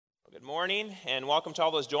morning, and welcome to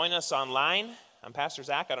all those joining us online. I'm Pastor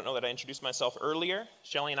Zach. I don't know that I introduced myself earlier.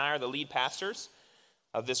 Shelly and I are the lead pastors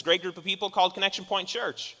of this great group of people called Connection Point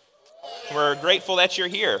Church. We're grateful that you're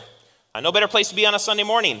here. No better place to be on a Sunday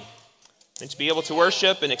morning than to be able to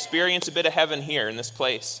worship and experience a bit of heaven here in this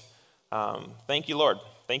place. Thank you, Lord.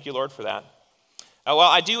 Thank you, Lord, for that. Well,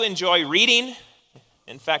 I do enjoy reading.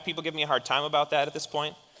 In fact, people give me a hard time about that at this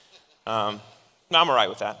point. No, I'm all right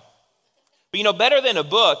with that. But better than a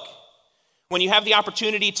book, when you have the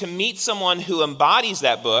opportunity to meet someone who embodies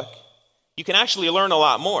that book, you can actually learn a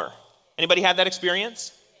lot more. Anybody had that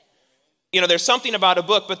experience? There's something about a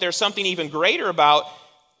book, but there's something even greater about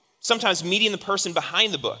sometimes meeting the person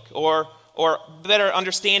behind the book or better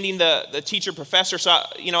understanding the teacher, professor. So,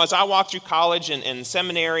 as I walked through college and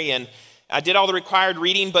seminary, and I did all the required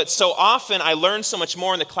reading, but so often I learned so much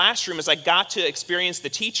more in the classroom as I got to experience the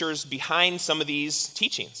teachers behind some of these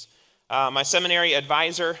teachings. My seminary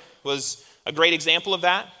advisor was a great example of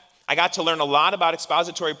that. I got to learn a lot about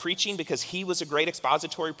expository preaching because he was a great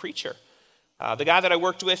expository preacher. The guy that I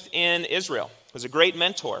worked with in Israel was a great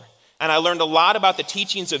mentor. And I learned a lot about the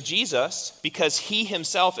teachings of Jesus because he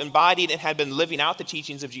himself embodied and had been living out the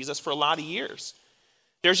teachings of Jesus for a lot of years.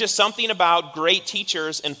 There's just something about great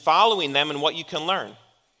teachers and following them and what you can learn.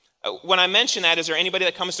 When I mention that, is there anybody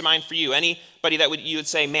that comes to mind for you? Anybody that you would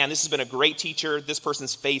say, man, this has been a great teacher, this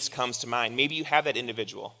person's face comes to mind. Maybe you have that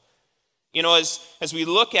individual. As we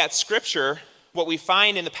look at Scripture, what we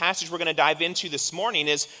find in the passage we're going to dive into this morning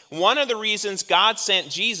is one of the reasons God sent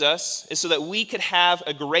Jesus is so that we could have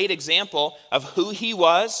a great example of who he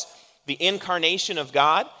was, the incarnation of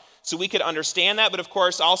God, so we could understand that, but of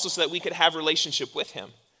course also so that we could have relationship with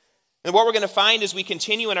him. And what we're going to find as we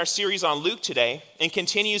continue in our series on Luke today, and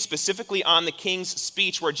continue specifically on the King's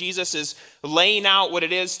speech where Jesus is laying out what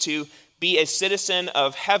it is to be a citizen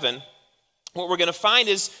of heaven, what we're going to find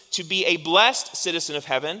is to be a blessed citizen of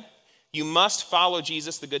heaven, you must follow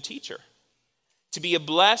Jesus, the good teacher. To be a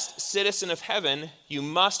blessed citizen of heaven, you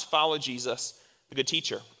must follow Jesus, the good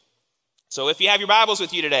teacher. So if you have your Bibles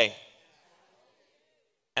with you today,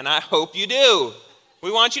 and I hope you do,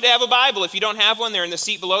 we want you to have a Bible. If you don't have one, they're in the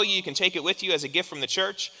seat below you. You can take it with you as a gift from the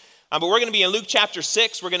church. But we're going to be in Luke chapter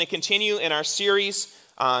 6. We're going to continue in our series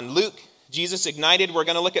on Luke, Jesus Ignited. We're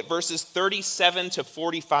going to look at verses 37 to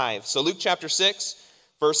 45. So Luke chapter 6,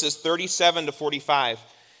 verses 37 to 45.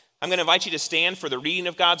 I'm going to invite you to stand for the reading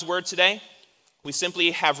of God's word today. We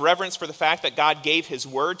simply have reverence for the fact that God gave his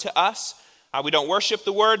word to us. We don't worship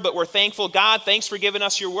the word, but we're thankful. God, thanks for giving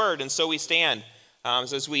us your word. And so we stand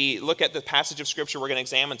as we look at the passage of Scripture we're going to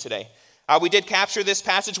examine today. We did capture this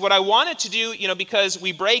passage. What I wanted to do, because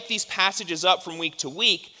we break these passages up from week to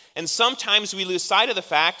week, and sometimes we lose sight of the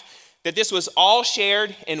fact that this was all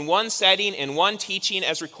shared in one setting, in one teaching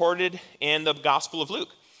as recorded in the Gospel of Luke.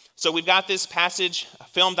 So we've got this passage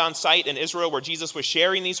filmed on site in Israel where Jesus was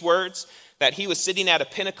sharing these words, that he was sitting at a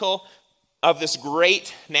pinnacle of this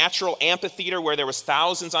great natural amphitheater where there was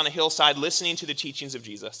thousands on a hillside listening to the teachings of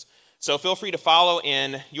Jesus. So feel free to follow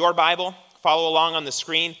in your Bible, follow along on the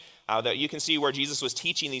screen, that you can see where Jesus was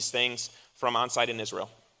teaching these things from on site in Israel.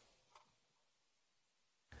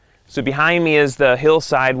 So behind me is the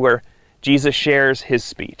hillside where Jesus shares his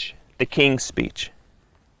speech, the King's speech.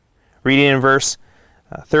 Reading in verse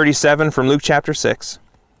 37 from Luke chapter 6,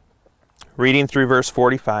 reading through verse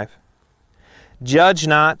 45. Judge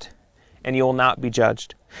not, and you will not be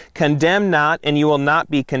judged. Condemn not, and you will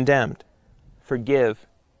not be condemned. Forgive,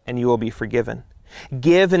 and you will be forgiven.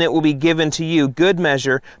 Give, and it will be given to you. Good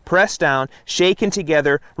measure, pressed down, shaken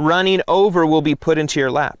together, running over will be put into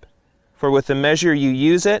your lap. For with the measure you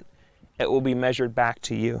use it will be measured back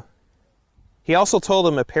to you. He also told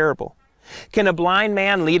them a parable. Can a blind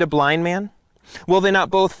man lead a blind man? Will they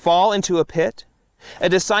not both fall into a pit? A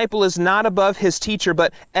disciple is not above his teacher,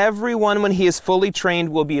 but everyone when he is fully trained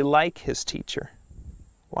will be like his teacher.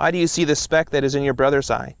 Why do you see the speck that is in your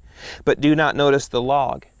brother's eye, but do not notice the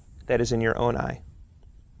log that is in your own eye?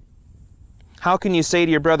 How can you say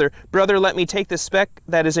to your brother, Brother, let me take the speck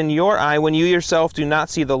that is in your eye, when you yourself do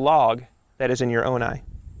not see the log that is in your own eye?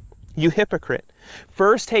 You hypocrite!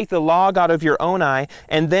 First take the log out of your own eye,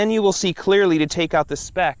 and then you will see clearly to take out the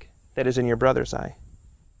speck that is in your brother's eye.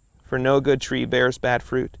 For no good tree bears bad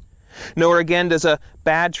fruit, nor again does a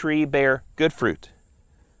bad tree bear good fruit.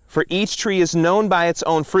 For each tree is known by its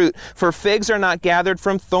own fruit. For figs are not gathered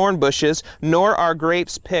from thorn bushes, nor are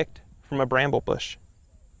grapes picked from a bramble bush.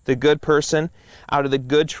 The good person, out of the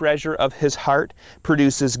good treasure of his heart,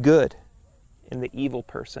 produces good, and the evil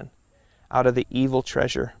person, out of the evil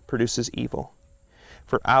treasure, produces evil.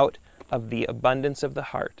 For out of the abundance of the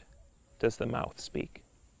heart does the mouth speak.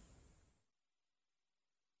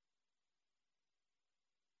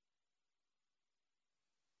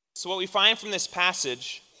 So what we find from this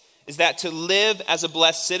passage is that to live as a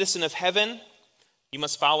blessed citizen of heaven, you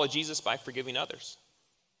must follow Jesus by forgiving others.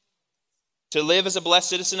 To live as a blessed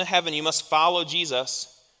citizen of heaven, you must follow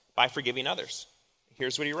Jesus by forgiving others.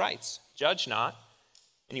 Here's what he writes: judge not,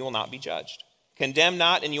 and you will not be judged. Condemn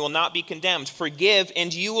not, and you will not be condemned. Forgive,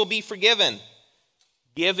 and you will be forgiven.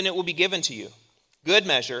 Give, and it will be given to you. Good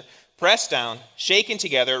measure, pressed down, shaken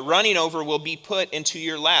together, running over, will be put into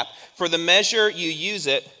your lap. For the measure you use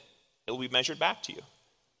it will be measured back to you.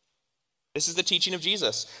 This is the teaching of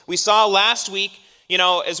Jesus. We saw last week,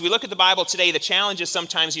 as we look at the Bible today, the challenge is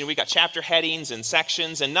sometimes, we got chapter headings and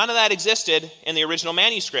sections, and none of that existed in the original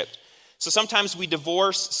manuscript. So sometimes we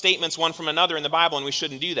divorce statements one from another in the Bible, and we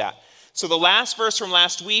shouldn't do that. So the last verse from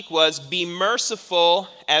last week was, be merciful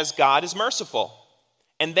as God is merciful.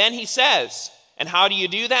 And then he says, and how do you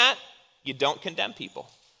do that? You don't condemn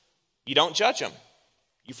people. You don't judge them.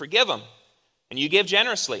 You forgive them. And you give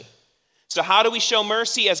generously. So how do we show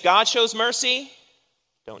mercy as God shows mercy?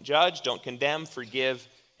 Don't judge, don't condemn, forgive,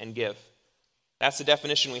 and give. That's the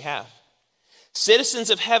definition we have. Citizens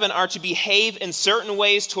of heaven are to behave in certain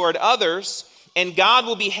ways toward others, and God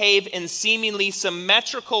will behave in seemingly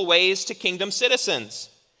symmetrical ways to kingdom citizens.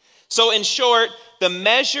 So in short, the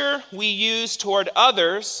measure we use toward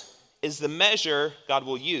others is the measure God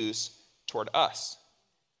will use toward us.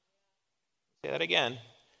 Say that again.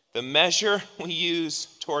 The measure we use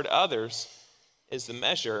toward others is the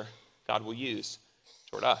measure God will use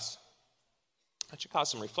toward us. That should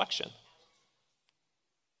cause some reflection.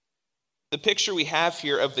 The picture we have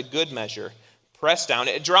here of the good measure, pressed down,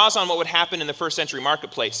 it draws on what would happen in the first century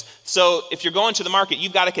marketplace. So if you're going to the market,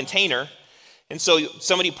 you've got a container, and so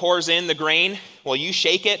somebody pours in the grain. Well, you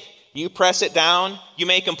shake it, you press it down, you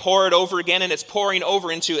make them pour it over again, and it's pouring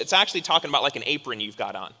over into, it's actually talking about like an apron you've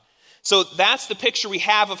got on. So that's the picture we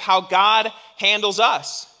have of how God handles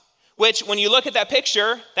us, which when you look at that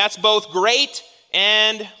picture, that's both great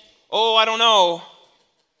and, I don't know,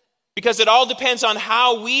 because it all depends on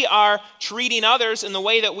how we are treating others and the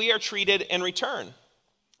way that we are treated in return.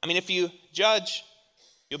 I mean, if you judge,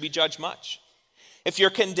 you'll be judged much. If you're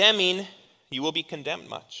condemning, you will be condemned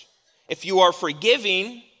much. If you are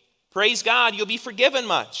forgiving, praise God, you'll be forgiven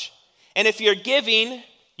much. And if you're giving,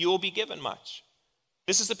 you will be given much.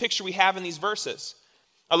 This is the picture we have in these verses.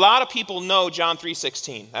 A lot of people know John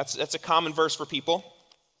 3:16. That's a common verse for people.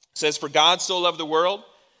 It says, for God so loved the world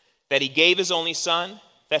that he gave his only son,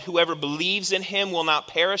 that whoever believes in him will not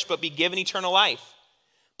perish but be given eternal life.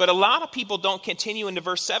 But a lot of people don't continue into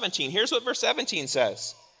verse 17. Here's what verse 17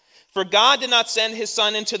 says. For God did not send his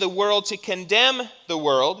son into the world to condemn the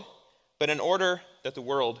world, but in order that the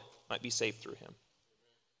world might be saved through him.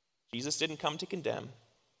 Jesus didn't come to condemn.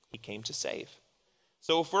 He came to save.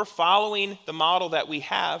 So if we're following the model that we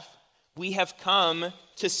have come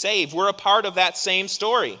to save. We're a part of that same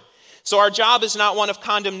story. So our job is not one of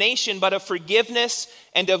condemnation, but of forgiveness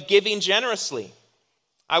and of giving generously.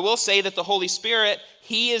 I will say that the Holy Spirit,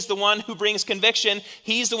 he is the one who brings conviction.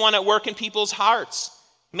 He's the one at work in people's hearts.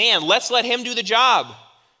 Man, let's let him do the job.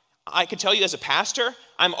 I can tell you as a pastor,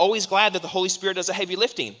 I'm always glad that the Holy Spirit does a heavy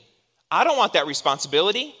lifting. I don't want that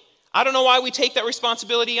responsibility. I don't know why we take that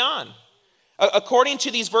responsibility on. According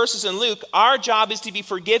to these verses in Luke, our job is to be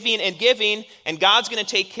forgiving and giving, and God's going to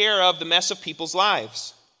take care of the mess of people's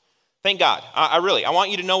lives. Thank God. I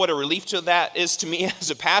want you to know what a relief to that is to me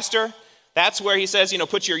as a pastor. That's where he says,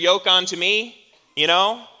 put your yoke onto me, and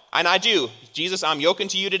I do. Jesus, I'm yoking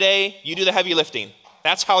to you today. You do the heavy lifting.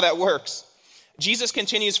 That's how that works. Jesus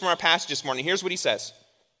continues from our passage this morning. Here's what he says.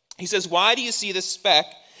 He says, why do you see the speck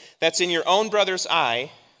that's in your own brother's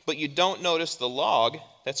eye, but you don't notice the log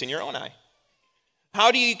that's in your own eye? How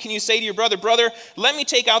can you say to your brother, brother, let me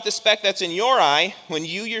take out the speck that's in your eye, when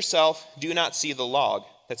you yourself do not see the log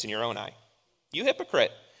that's in your own eye? You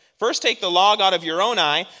hypocrite. First take the log out of your own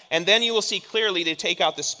eye, and then you will see clearly to take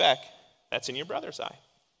out the speck that's in your brother's eye.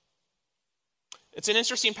 It's an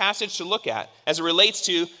interesting passage to look at as it relates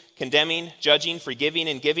to condemning, judging, forgiving,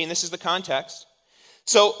 and giving. This is the context.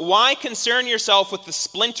 So why concern yourself with the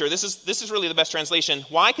splinter? This is really the best translation.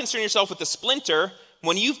 Why concern yourself with the splinter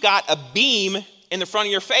when you've got a beam in the front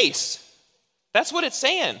of your face? That's what it's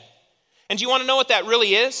saying. And do you want to know what that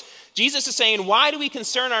really is? Jesus is saying, why do we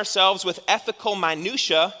concern ourselves with ethical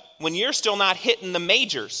minutia when you're still not hitting the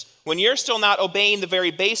majors, when you're still not obeying the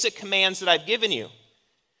very basic commands that I've given you?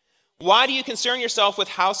 Why do you concern yourself with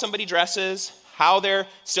how somebody dresses, how they're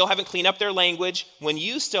still haven't cleaned up their language, when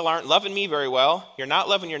you still aren't loving me very well, you're not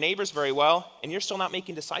loving your neighbors very well, and you're still not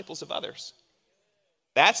making disciples of others?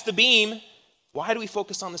 That's the beam. Why do we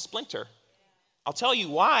focus on the splinter? I'll tell you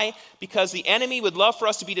why. Because the enemy would love for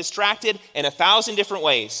us to be distracted in 1,000 different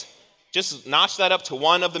ways. Just notch that up to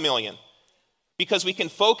one of the million. Because we can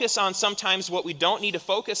focus on sometimes what we don't need to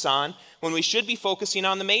focus on when we should be focusing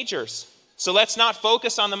on the majors. So let's not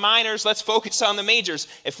focus on the minors, let's focus on the majors.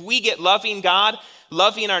 If we get loving God,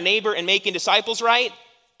 loving our neighbor, and making disciples right,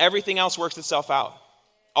 everything else works itself out.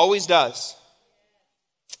 Always does.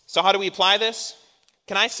 So how do we apply this?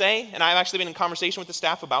 Can I say, and I've actually been in conversation with the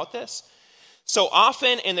staff about this, so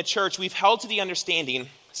often in the church we've held to the understanding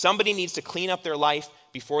somebody needs to clean up their life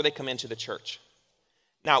before they come into the church.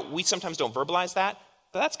 Now, we sometimes don't verbalize that,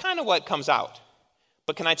 but that's kind of what comes out.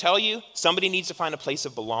 But can I tell you, somebody needs to find a place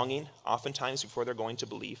of belonging oftentimes before they're going to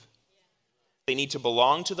believe. They need to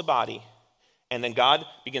belong to the body, and then God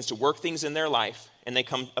begins to work things in their life, and they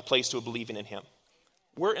come a place to believing in him.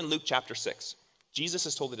 We're in Luke chapter 6. Jesus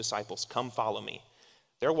has told the disciples, come follow me.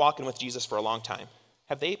 They're walking with Jesus for a long time.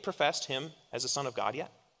 Have they professed him as the Son of God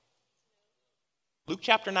yet? Luke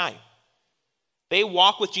chapter 9. They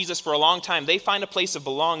walk with Jesus for a long time. They find a place of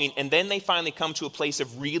belonging, and then they finally come to a place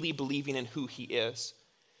of really believing in who he is.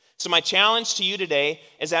 So my challenge to you today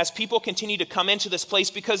is, as people continue to come into this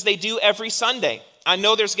place, because they do every Sunday. I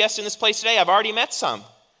know there's guests in this place today. I've already met some.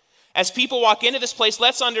 As people walk into this place,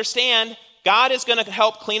 let's understand God is going to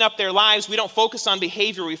help clean up their lives. We don't focus on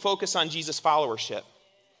behavior. We focus on Jesus' followership.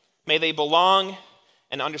 May they belong,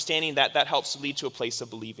 and understanding that that helps lead to a place of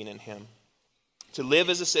believing in him. To live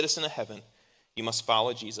as a citizen of heaven, you must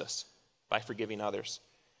follow Jesus by forgiving others.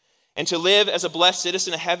 And to live as a blessed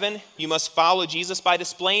citizen of heaven, you must follow Jesus by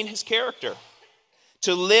displaying his character.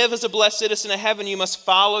 To live as a blessed citizen of heaven, you must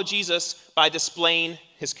follow Jesus by displaying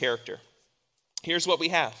his character. Here's what we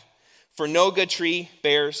have. For no good tree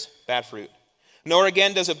bears bad fruit, nor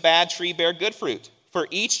again does a bad tree bear good fruit. For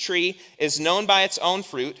each tree is known by its own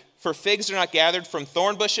fruit. For figs are not gathered from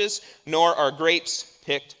thorn bushes, nor are grapes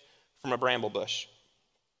picked from a bramble bush.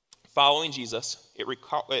 Following Jesus, it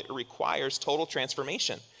requires total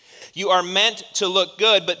transformation. You are meant to look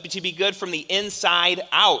good, but to be good from the inside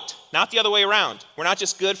out, not the other way around. We're not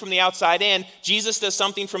just good from the outside in. Jesus does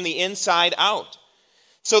something from the inside out.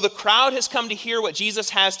 So the crowd has come to hear what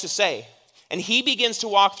Jesus has to say, and he begins to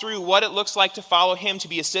walk through what it looks like to follow him, to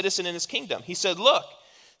be a citizen in his kingdom. He said, look,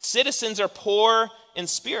 citizens are poor in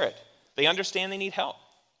spirit. They understand they need help.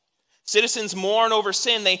 Citizens mourn over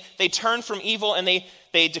sin. They turn from evil, and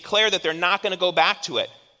they declare that they're not going to go back to it.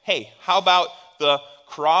 Hey, how about the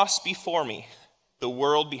cross before me, the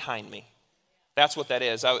world behind me? That's what that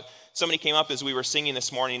is. Somebody came up as we were singing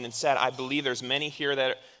this morning and said, I believe there's many here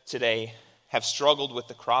that today have struggled with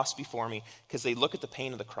the cross before me because they look at the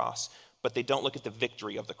pain of the cross, but they don't look at the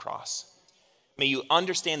victory of the cross. May you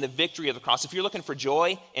understand the victory of the cross. If you're looking for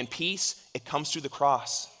joy and peace, it comes through the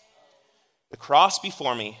cross. The cross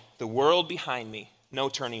before me, the world behind me, no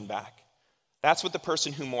turning back. That's what the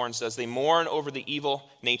person who mourns does. They mourn over the evil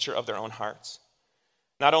nature of their own hearts.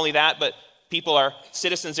 Not only that, but people are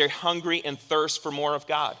citizens. They're hungry and thirst for more of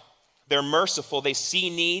God. They're merciful. They see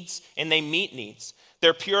needs and they meet needs.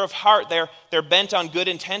 They're pure of heart. They're bent on good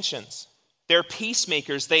intentions. They're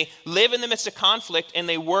peacemakers. They live in the midst of conflict and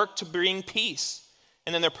they work to bring peace.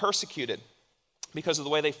 And then they're persecuted because of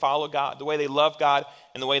the way they follow God, the way they love God,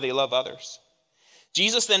 and the way they love others.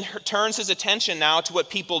 Jesus then turns his attention now to what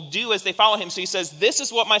people do as they follow him. So he says, this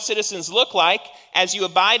is what my citizens look like. As you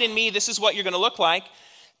abide in me, this is what you're going to look like.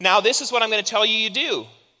 Now this is what I'm going to tell you do.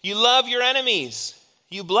 You love your enemies.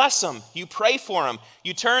 You bless them. You pray for them.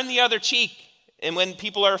 You turn the other cheek. And when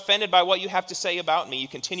people are offended by what you have to say about me, you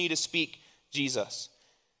continue to speak Jesus.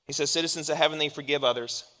 He says, citizens of heaven, they forgive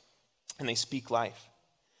others and they speak life.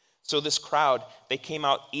 So this crowd, they came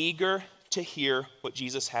out eager to hear what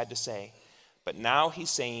Jesus had to say. But now he's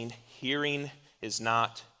saying hearing is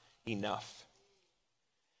not enough.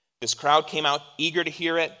 This crowd came out eager to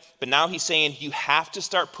hear it, but now he's saying you have to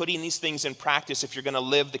start putting these things in practice if you're going to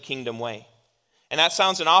live the kingdom way. And that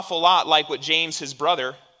sounds an awful lot like what James, the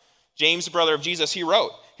brother of Jesus, he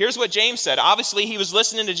wrote. Here's what James said. Obviously, he was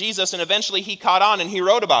listening to Jesus, and eventually he caught on and he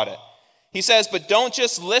wrote about it. He says, but don't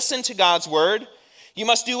just listen to God's word. You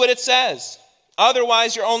must do what it says.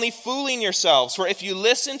 Otherwise, you're only fooling yourselves. For if you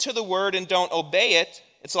listen to the word and don't obey it,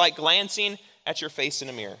 it's like glancing at your face in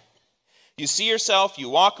a mirror. You see yourself, you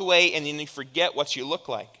walk away, and then you forget what you look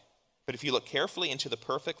like. But if you look carefully into the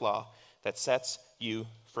perfect law that sets you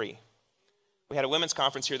free. We had a women's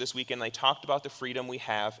conference here this weekend, and they talked about the freedom we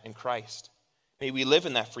have in Christ. May we live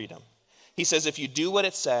in that freedom. He says, if you do what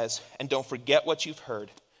it says and don't forget what you've heard,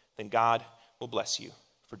 then God will bless you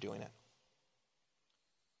for doing it.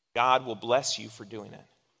 God will bless you for doing it.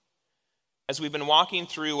 As we've been walking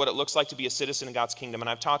through what it looks like to be a citizen in God's kingdom, and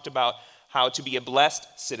I've talked about how to be a blessed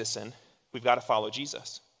citizen, we've got to follow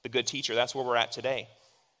Jesus, the good teacher. That's where we're at today.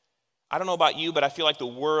 I don't know about you, but I feel like the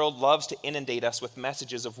world loves to inundate us with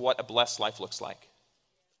messages of what a blessed life looks like.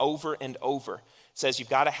 Over and over. It says you've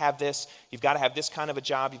got to have this kind of a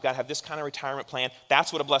job, you've got to have this kind of retirement plan.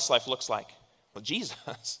 That's what a blessed life looks like. Well,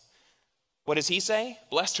 Jesus, what does he say?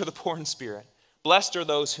 Blessed are the poor in spirit. Blessed are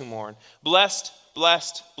those who mourn. Blessed,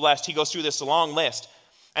 blessed, blessed. He goes through this long list.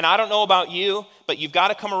 And I don't know about you, but you've got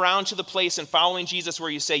to come around to the place in following Jesus where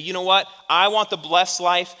you say, you know what? I want the blessed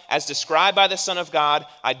life as described by the Son of God.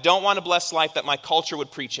 I don't want a blessed life that my culture would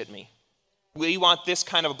preach at me. We want this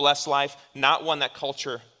kind of a blessed life, not one that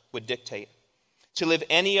culture would dictate. To live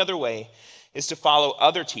any other way is to follow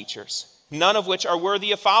other teachers, none of which are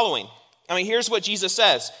worthy of following. I mean, here's what Jesus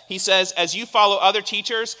says. He says, as you follow other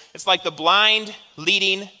teachers, it's like the blind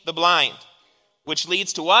leading the blind, which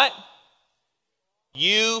leads to what?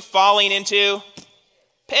 You falling into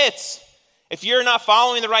pits. If you're not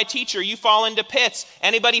following the right teacher, you fall into pits.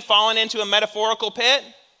 Anybody fallen into a metaphorical pit?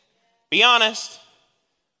 Be honest.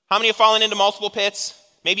 How many have fallen into multiple pits?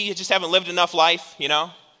 Maybe you just haven't lived enough life,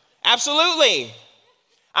 Absolutely.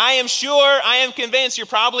 I am convinced you're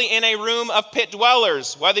probably in a room of pit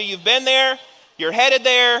dwellers. Whether you've been there, you're headed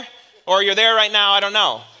there, or you're there right now, I don't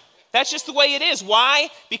know. That's just the way it is. Why?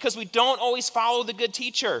 Because we don't always follow the good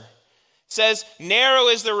teacher. It says, narrow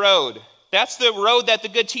is the road. That's the road that the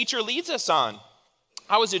good teacher leads us on.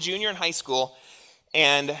 I was a junior in high school,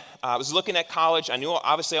 and I was looking at college. I knew,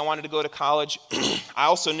 obviously, I wanted to go to college. I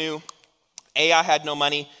also knew, A, I had no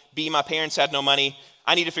money. B, my parents had no money.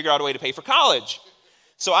 I need to figure out a way to pay for college.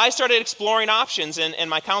 So I started exploring options, and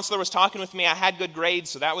my counselor was talking with me. I had good grades,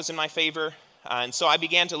 so that was in my favor. And so I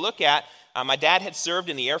began to look at, my dad had served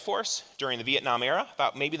in the Air Force during the Vietnam era.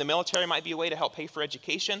 Thought maybe the military might be a way to help pay for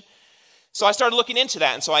education. So I started looking into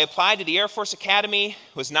that, and so I applied to the Air Force Academy,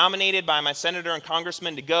 was nominated by my senator and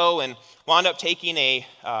congressman to go, and wound up taking a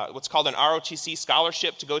what's called an ROTC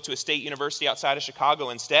scholarship to go to a state university outside of Chicago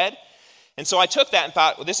instead. And so I took that and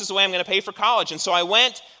thought, well, this is the way I'm going to pay for college. And so I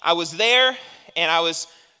went, I was there, and I was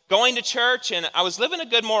going to church, and I was living a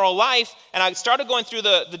good moral life, and I started going through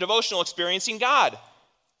the devotional Experiencing God.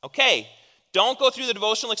 Okay, don't go through the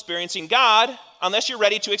devotional Experiencing God unless you're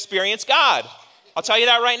ready to experience God. I'll tell you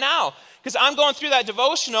that right now. Because I'm going through that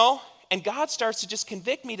devotional, and God starts to just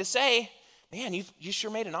convict me to say, man, you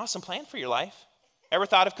sure made an awesome plan for your life. Ever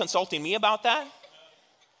thought of consulting me about that?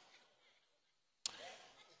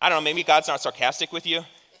 I don't know, maybe God's not sarcastic with you.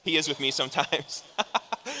 He is with me sometimes.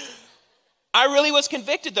 I really was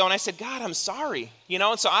convicted, though, and I said, God, I'm sorry.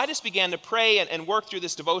 And so I just began to pray and work through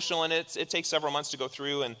this devotional, and it takes several months to go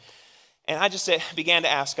through. And I just began to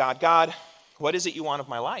ask God, what is it you want of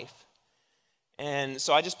my life? And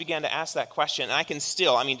so I just began to ask that question. And I can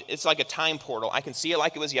still, it's like a time portal. I can see it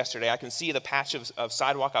like it was yesterday. I can see the patch of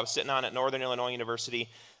sidewalk I was sitting on at Northern Illinois University.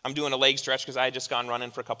 I'm doing a leg stretch because I had just gone running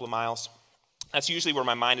for a couple of miles. That's usually where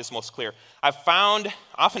my mind is most clear. I've found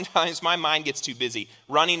oftentimes my mind gets too busy.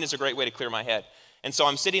 Running is a great way to clear my head. And so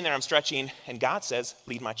I'm sitting there, I'm stretching, and God says,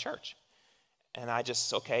 lead my church. And I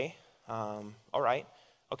just, okay, all right.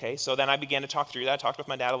 Okay, so then I began to talk through that. I talked with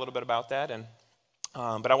my dad a little bit about that,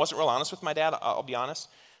 but I wasn't real honest with my dad, I'll be honest.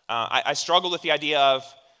 I struggled with the idea of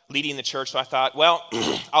leading the church, so I thought, well,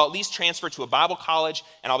 I'll at least transfer to a Bible college,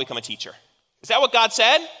 and I'll become a teacher. Is that what God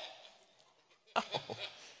said? Oh.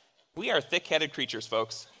 We are thick-headed creatures,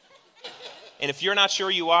 folks. And if you're not sure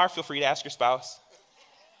you are, feel free to ask your spouse.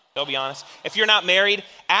 They'll be honest. If you're not married,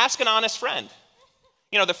 ask an honest friend.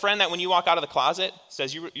 The friend that when you walk out of the closet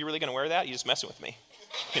says, you really going to wear that? You're just messing with me.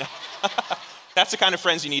 That's the kind of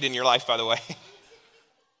friends you need in your life, by the way.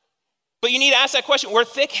 But you need to ask that question. We're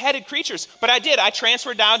thick-headed creatures. But I did. I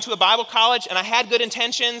transferred down to a Bible college, and I had good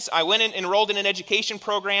intentions. I went and enrolled in an education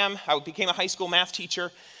program. I became a high school math teacher.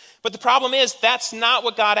 But the problem is, that's not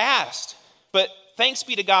what God asked. But thanks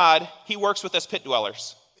be to God, he works with us pit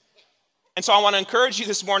dwellers. And so I want to encourage you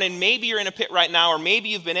this morning, maybe you're in a pit right now, or maybe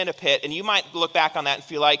you've been in a pit, and you might look back on that and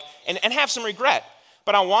feel like, and have some regret.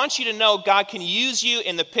 But I want you to know God can use you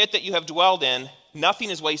in the pit that you have dwelled in.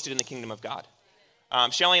 Nothing is wasted in the kingdom of God.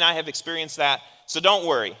 Shelley and I have experienced that, so don't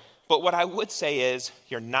worry. But what I would say is,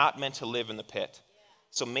 you're not meant to live in the pit.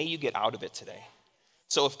 So may you get out of it today.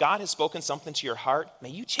 So if God has spoken something to your heart, may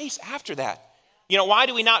you chase after that. Why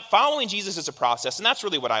do we not? Following Jesus is a process, and that's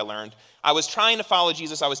really what I learned. I was trying to follow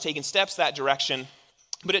Jesus. I was taking steps that direction.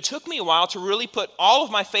 But it took me a while to really put all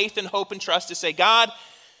of my faith and hope and trust to say, God,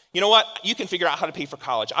 you know what? You can figure out how to pay for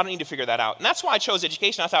college. I don't need to figure that out. And that's why I chose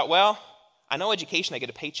education. I thought, well, I know education, I get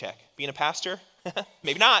a paycheck. Being a pastor,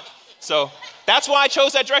 maybe not. So that's why I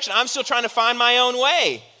chose that direction. I'm still trying to find my own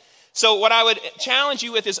way. So what I would challenge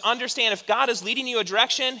you with is understand if God is leading you a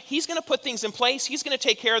direction, he's going to put things in place. He's going to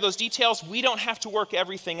take care of those details. We don't have to work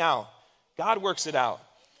everything out. God works it out.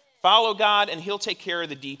 Follow God and he'll take care of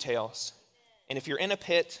the details. And if you're in a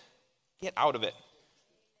pit, get out of it.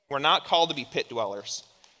 We're not called to be pit dwellers.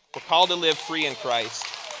 We're called to live free in Christ.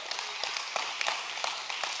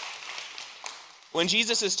 When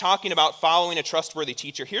Jesus is talking about following a trustworthy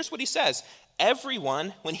teacher, here's what he says.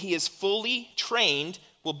 Everyone, when he is fully trained,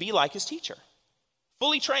 will be like his teacher.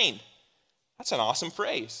 Fully trained. That's an awesome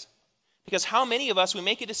phrase. Because how many of us, we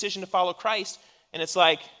make a decision to follow Christ, and it's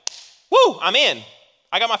like, woo, I'm in.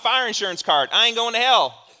 I got my fire insurance card. I ain't going to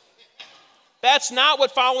hell. That's not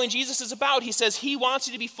what following Jesus is about. He says he wants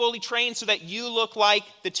you to be fully trained so that you look like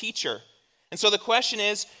the teacher. And so the question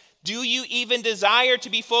is, do you even desire to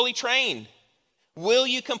be fully trained? Will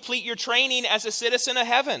you complete your training as a citizen of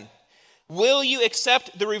heaven? Will you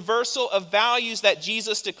accept the reversal of values that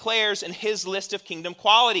Jesus declares in his list of kingdom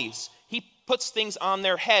qualities? He puts things on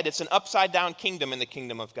their head. It's an upside-down kingdom in the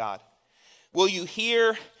kingdom of God. Will you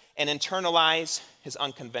hear and internalize his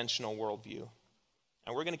unconventional worldview?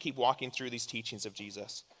 And we're going to keep walking through these teachings of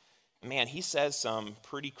Jesus. Man, he says some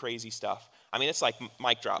pretty crazy stuff. I mean, it's like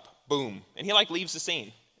mic drop, boom. And he leaves the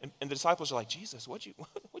scene. And the disciples are like, Jesus, what you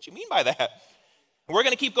mean by that? We're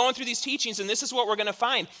going to keep going through these teachings, and this is what we're going to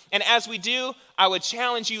find. And as we do, I would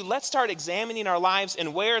challenge you, let's start examining our lives,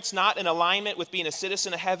 and where it's not in alignment with being a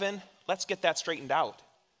citizen of heaven, let's get that straightened out.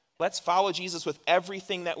 Let's follow Jesus with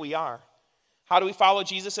everything that we are. How do we follow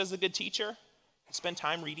Jesus as the good teacher? You spend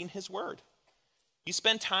time reading his word. You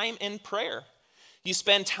spend time in prayer. You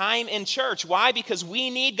spend time in church. Why? Because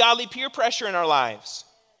we need godly peer pressure in our lives.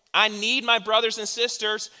 I need my brothers and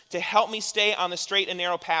sisters to help me stay on the straight and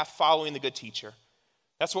narrow path following the good teacher.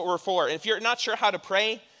 That's what we're for. And if you're not sure how to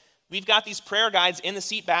pray, we've got these prayer guides in the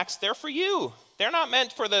seat backs. They're for you. They're not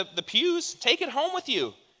meant for the pews. Take it home with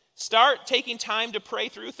you. Start taking time to pray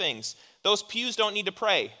through things. Those pews don't need to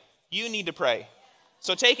pray. You need to pray.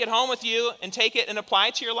 So take it home with you and take it and apply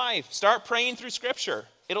it to your life. Start praying through Scripture.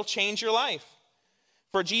 It'll change your life.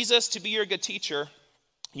 For Jesus to be your good teacher,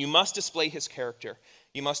 you must display his character.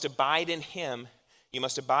 You must abide in him. You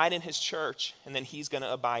must abide in his church, and then he's going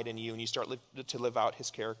to abide in you, and you start to live out his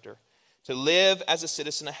character. To live as a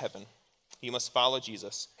citizen of heaven, you must follow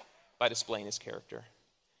Jesus by displaying his character.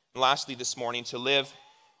 And lastly this morning, to live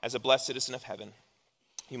as a blessed citizen of heaven,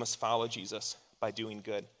 you must follow Jesus by doing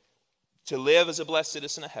good. To live as a blessed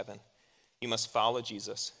citizen of heaven, you must follow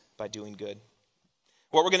Jesus by doing good.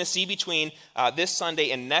 What we're going to see between this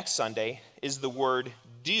Sunday and next Sunday is the word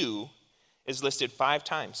do is listed 5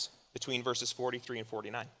 times between verses 43 and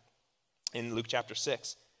 49 in Luke chapter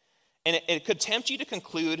 6. And it could tempt you to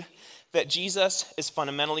conclude that Jesus is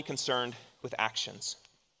fundamentally concerned with actions.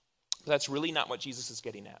 But that's really not what Jesus is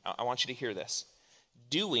getting at. I want you to hear this.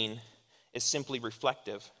 Doing is simply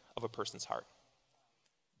reflective of a person's heart.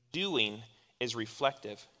 Doing is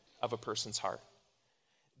reflective of a person's heart.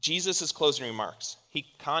 Jesus' closing remarks, he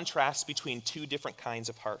contrasts between 2 different kinds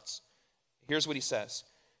of hearts. Here's what he says.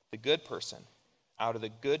 The good person, out of the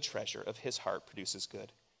good treasure of his heart, produces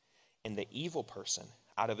good. And the evil person,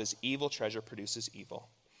 out of his evil treasure, produces evil.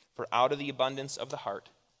 For out of the abundance of the heart,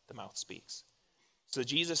 the mouth speaks. So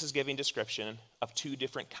Jesus is giving description of 2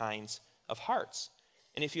 different kinds of hearts.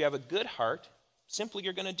 And if you have a good heart, simply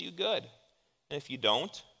you're going to do good. And if you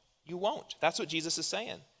don't, you won't. That's what Jesus is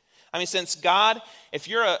saying. I mean, since God, if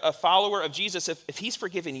you're a follower of Jesus, if he's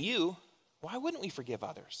forgiven you, why wouldn't we forgive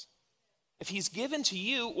others? If he's given to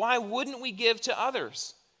you, why wouldn't we give to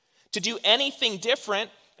others? To do anything different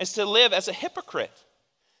is to live as a hypocrite.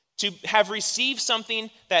 To have received something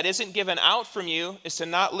that isn't given out from you is to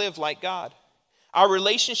not live like God. Our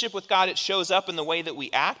relationship with God, it shows up in the way that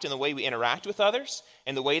we act, in the way we interact with others,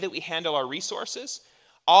 in the way that we handle our resources.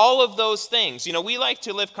 All of those things, we like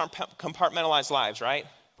to live compartmentalized lives, right?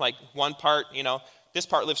 Like one part, this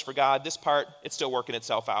part lives for God, this part, it's still working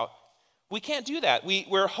itself out. We can't do that.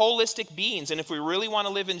 We're holistic beings, and if we really want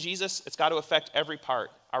to live in Jesus, it's got to affect every part.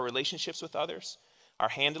 Our relationships with others, our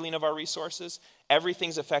handling of our resources,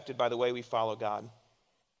 everything's affected by the way we follow God.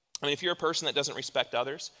 I mean, if you're a person that doesn't respect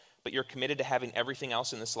others, but you're committed to having everything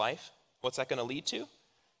else in this life, what's that going to lead to?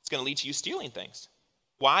 It's going to lead to you stealing things.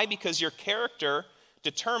 Why? Because your character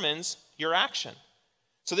determines your action.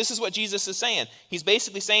 So this is what Jesus is saying. He's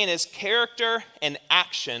basically saying is character and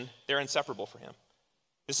action, they're inseparable for him.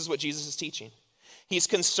 This is what Jesus is teaching. He's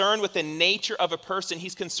concerned with the nature of a person.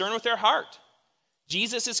 He's concerned with their heart.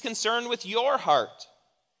 Jesus is concerned with your heart.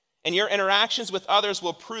 And your interactions with others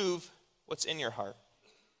will prove what's in your heart.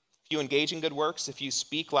 If you engage in good works, if you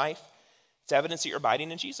speak life, it's evidence that you're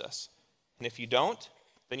abiding in Jesus. And if you don't,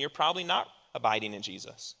 then you're probably not abiding in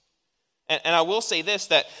Jesus. And I will say this,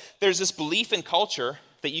 that there's this belief in culture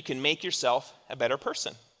that you can make yourself a better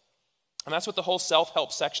person. And that's what the whole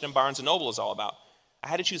self-help section in Barnes & Noble is all about. I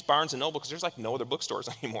had to choose Barnes & Noble because there's like no other bookstores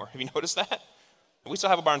anymore. Have you noticed that? We still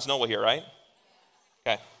have a Barnes & Noble here, right?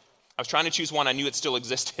 Okay. I was trying to choose one. I knew it still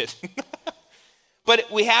existed. But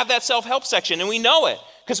we have that self-help section, and we know it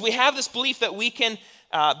because we have this belief that we can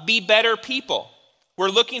be better people. We're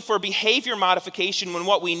looking for behavior modification when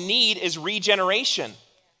what we need is regeneration.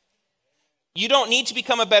 You don't need to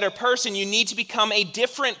become a better person. You need to become a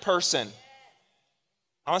different person.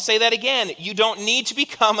 I want to say that again. You don't need to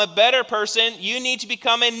become a better person. You need to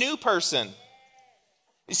become a new person.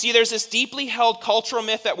 You see, there's this deeply held cultural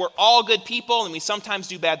myth that we're all good people and we sometimes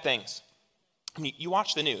do bad things. I mean, you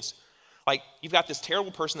watch the news. Like, you've got this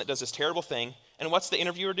terrible person that does this terrible thing, and what's the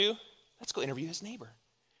interviewer do? Let's go interview his neighbor.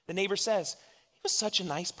 The neighbor says, he was such a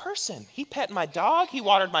nice person. He pet my dog. He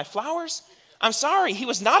watered my flowers. I'm sorry, he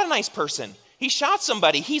was not a nice person. He shot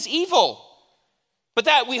somebody. He's evil. But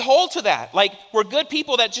that we hold to that. Like, we're good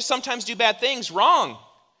people that just sometimes do bad things. Wrong.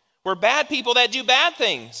 We're bad people that do bad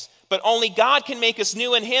things. But only God can make us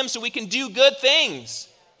new in him so we can do good things.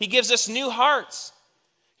 He gives us new hearts.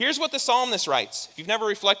 Here's what the psalmist writes. If you've never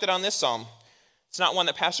reflected on this psalm, it's not one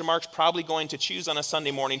that Pastor Mark's probably going to choose on a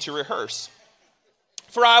Sunday morning to rehearse.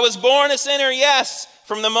 For I was born a sinner, yes,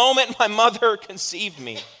 from the moment my mother conceived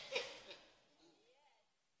me.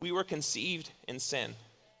 We were conceived in sin.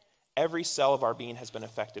 Every cell of our being has been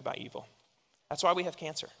affected by evil. That's why we have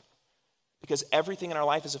cancer, because everything in our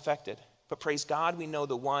life is affected. But praise God, we know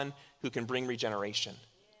the one who can bring regeneration.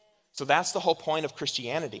 So that's the whole point of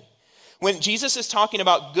Christianity. When Jesus is talking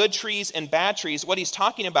about good trees and bad trees, what he's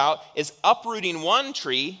talking about is uprooting one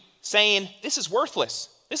tree, saying, this is worthless.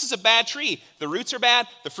 This is a bad tree. The roots are bad.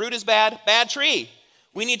 The fruit is bad. Bad tree.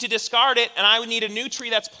 We need to discard it, and I would need a new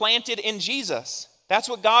tree that's planted in Jesus. That's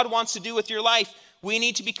what God wants to do with your life. We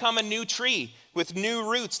need to become a new tree with new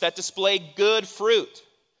roots that display good fruit.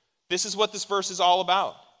 This is what this verse is all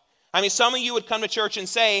about. I mean, some of you would come to church and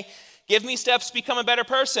say, give me steps to become a better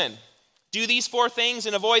person. Do these 4 things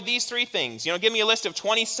and avoid these 3 things. You know, give me a list of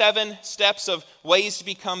 27 steps of ways to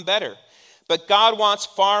become better. But God wants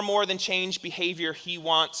far more than change behavior. He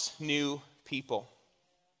wants new people.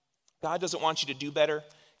 God doesn't want you to do better.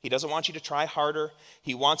 He doesn't want you to try harder.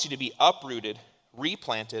 He wants you to be uprooted,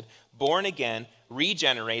 replanted, born again,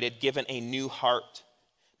 regenerated, given a new heart.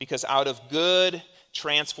 Because out of good,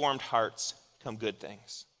 transformed hearts come good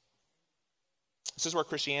things. This is where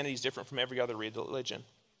Christianity is different from every other religion.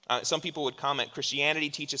 Some people would comment, Christianity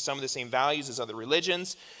teaches some of the same values as other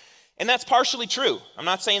religions. And that's partially true. I'm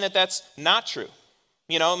not saying that that's not true.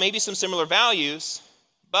 You know, maybe some similar values,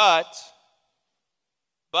 but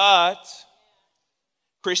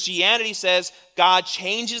Christianity says God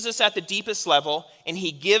changes us at the deepest level and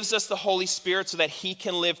he gives us the Holy Spirit so that he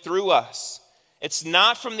can live through us. It's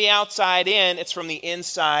not from the outside in, it's from the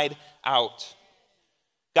inside out.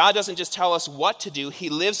 God doesn't just tell us what to do, he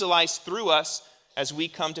lives a life through us as we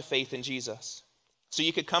come to faith in Jesus. So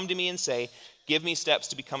you could come to me and say, give me steps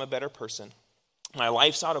to become a better person. My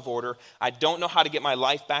life's out of order. I don't know how to get my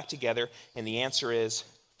life back together. And the answer is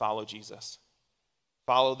follow Jesus.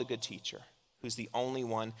 Follow the good teacher, who's the only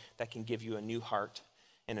one that can give you a new heart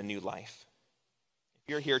and a new life. If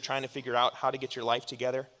you're here trying to figure out how to get your life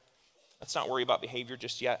together, let's not worry about behavior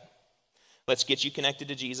just yet. Let's get you connected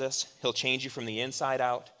to Jesus. He'll change you from the inside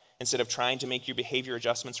out instead of trying to make your behavior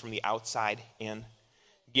adjustments from the outside in.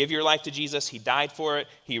 Give your life to Jesus. He died for it.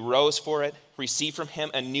 He rose for it. Receive from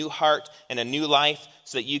him a new heart and a new life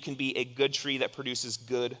so that you can be a good tree that produces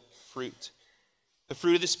good fruit. The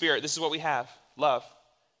fruit of the Spirit, this is what we have: love,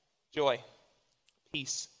 joy,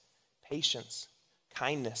 peace, patience,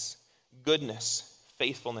 kindness, goodness,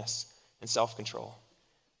 faithfulness, and self-control.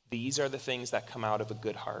 These are the things that come out of a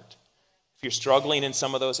good heart. If you're struggling in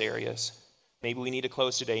some of those areas, maybe we need to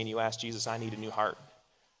close today and you ask Jesus, I need a new heart.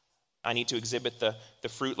 I need to exhibit the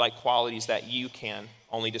fruit-like qualities that you can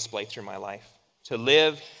only display through my life. To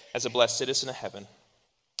live as a blessed citizen of heaven,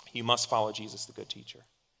 you must follow Jesus, the good teacher.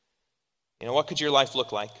 You know, what could your life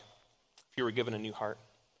look like if you were given a new heart?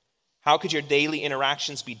 How could your daily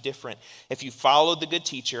interactions be different if you followed the good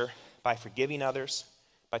teacher by forgiving others,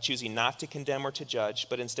 by choosing not to condemn or to judge,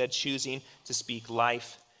 but instead choosing to speak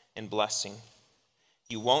life and blessing?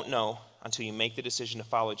 You won't know until you make the decision to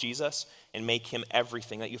follow Jesus and make him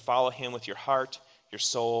everything, that you follow him with your heart, your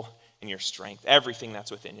soul, and your strength. Everything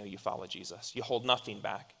that's within you, you follow Jesus. You hold nothing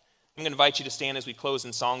back. I'm going to invite you to stand as we close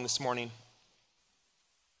in song this morning.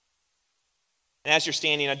 And as you're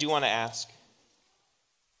standing, I do want to ask,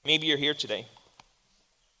 maybe you're here today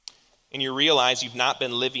and you realize you've not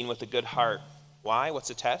been living with a good heart. Why? What's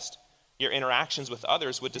the test? Your interactions with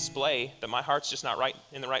others would display that my heart's just not right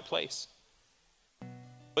in the right place.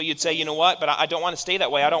 But you'd say, you know what? But I don't want to stay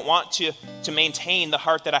that way. I don't want to maintain the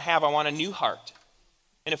heart that I have. I want a new heart.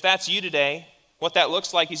 And if that's you today, what that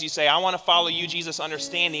looks like is you say, I want to follow you, Jesus,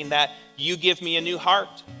 understanding that you give me a new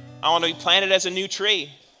heart. I want to be planted as a new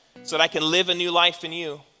tree so that I can live a new life in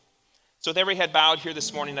you. So with every head bowed here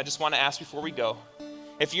this morning, I just want to ask before we go,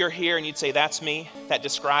 if you're here and you'd say, that's me, that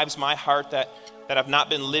describes my heart, that I've not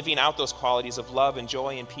been living out those qualities of love and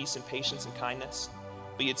joy and peace and patience and kindness,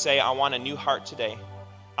 but you'd say, I want a new heart today.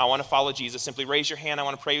 I want to follow Jesus. Simply raise your hand. I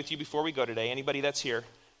want to pray with you before we go today. Anybody that's here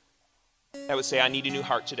that would say, I need a new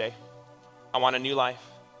heart today. I want a new life.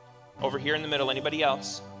 Over here in the middle, anybody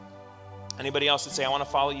else? Anybody else that say, I want to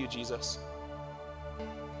follow you, Jesus?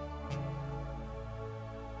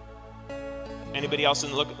 Anybody else?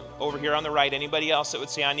 And look over here on the right. Anybody else that would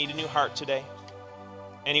say, I need a new heart today?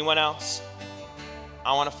 Anyone else?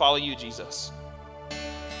 I want to follow you, Jesus.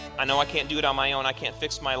 I know I can't do it on my own. I can't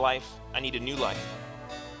fix my life. I need a new life.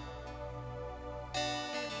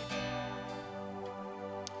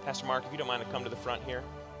 Pastor Mark, if you don't mind to come to the front here.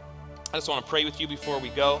 I just want to pray with you before we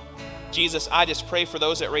go. Jesus, I just pray for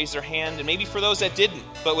those that raised their hand and maybe for those that didn't,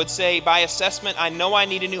 but would say by assessment, I know I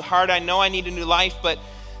need a new heart. I know I need a new life, but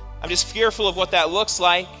I'm just fearful of what that looks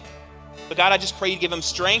like. But God, I just pray you give them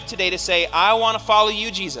strength today to say, I want to follow you,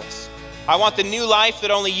 Jesus. I want the new life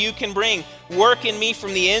that only you can bring. Work in me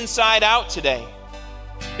from the inside out today.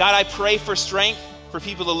 God, I pray for strength for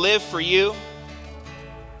people to live for you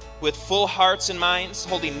with full hearts and minds,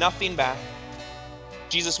 holding nothing back.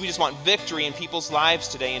 Jesus, we just want victory in people's lives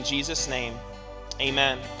today in Jesus' name.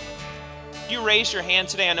 Amen. If you raised your hand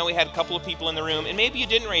today, I know we had a couple of people in the room, and maybe you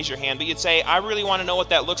didn't raise your hand, but you'd say, I really want to know what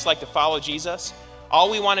that looks like to follow Jesus.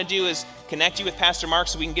 All we want to do is connect you with Pastor Mark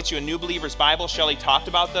so we can get you a New Believer's Bible. Shelley talked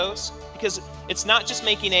about those. Because it's not just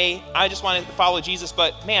making I just want to follow Jesus,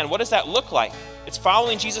 but man, what does that look like? It's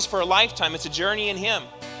following Jesus for a lifetime. It's a journey in him.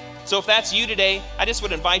 So if that's you today, I just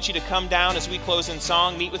would invite you to come down as we close in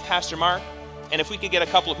song, meet with Pastor Mark. And if we could get a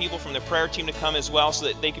couple of people from the prayer team to come as well so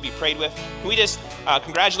that they could be prayed with. Can we just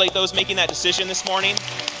congratulate those making that decision this morning?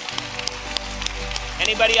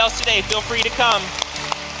 Anybody else today, feel free to come.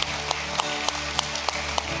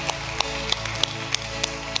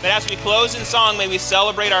 But as we close in song, may we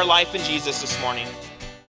celebrate our life in Jesus this morning.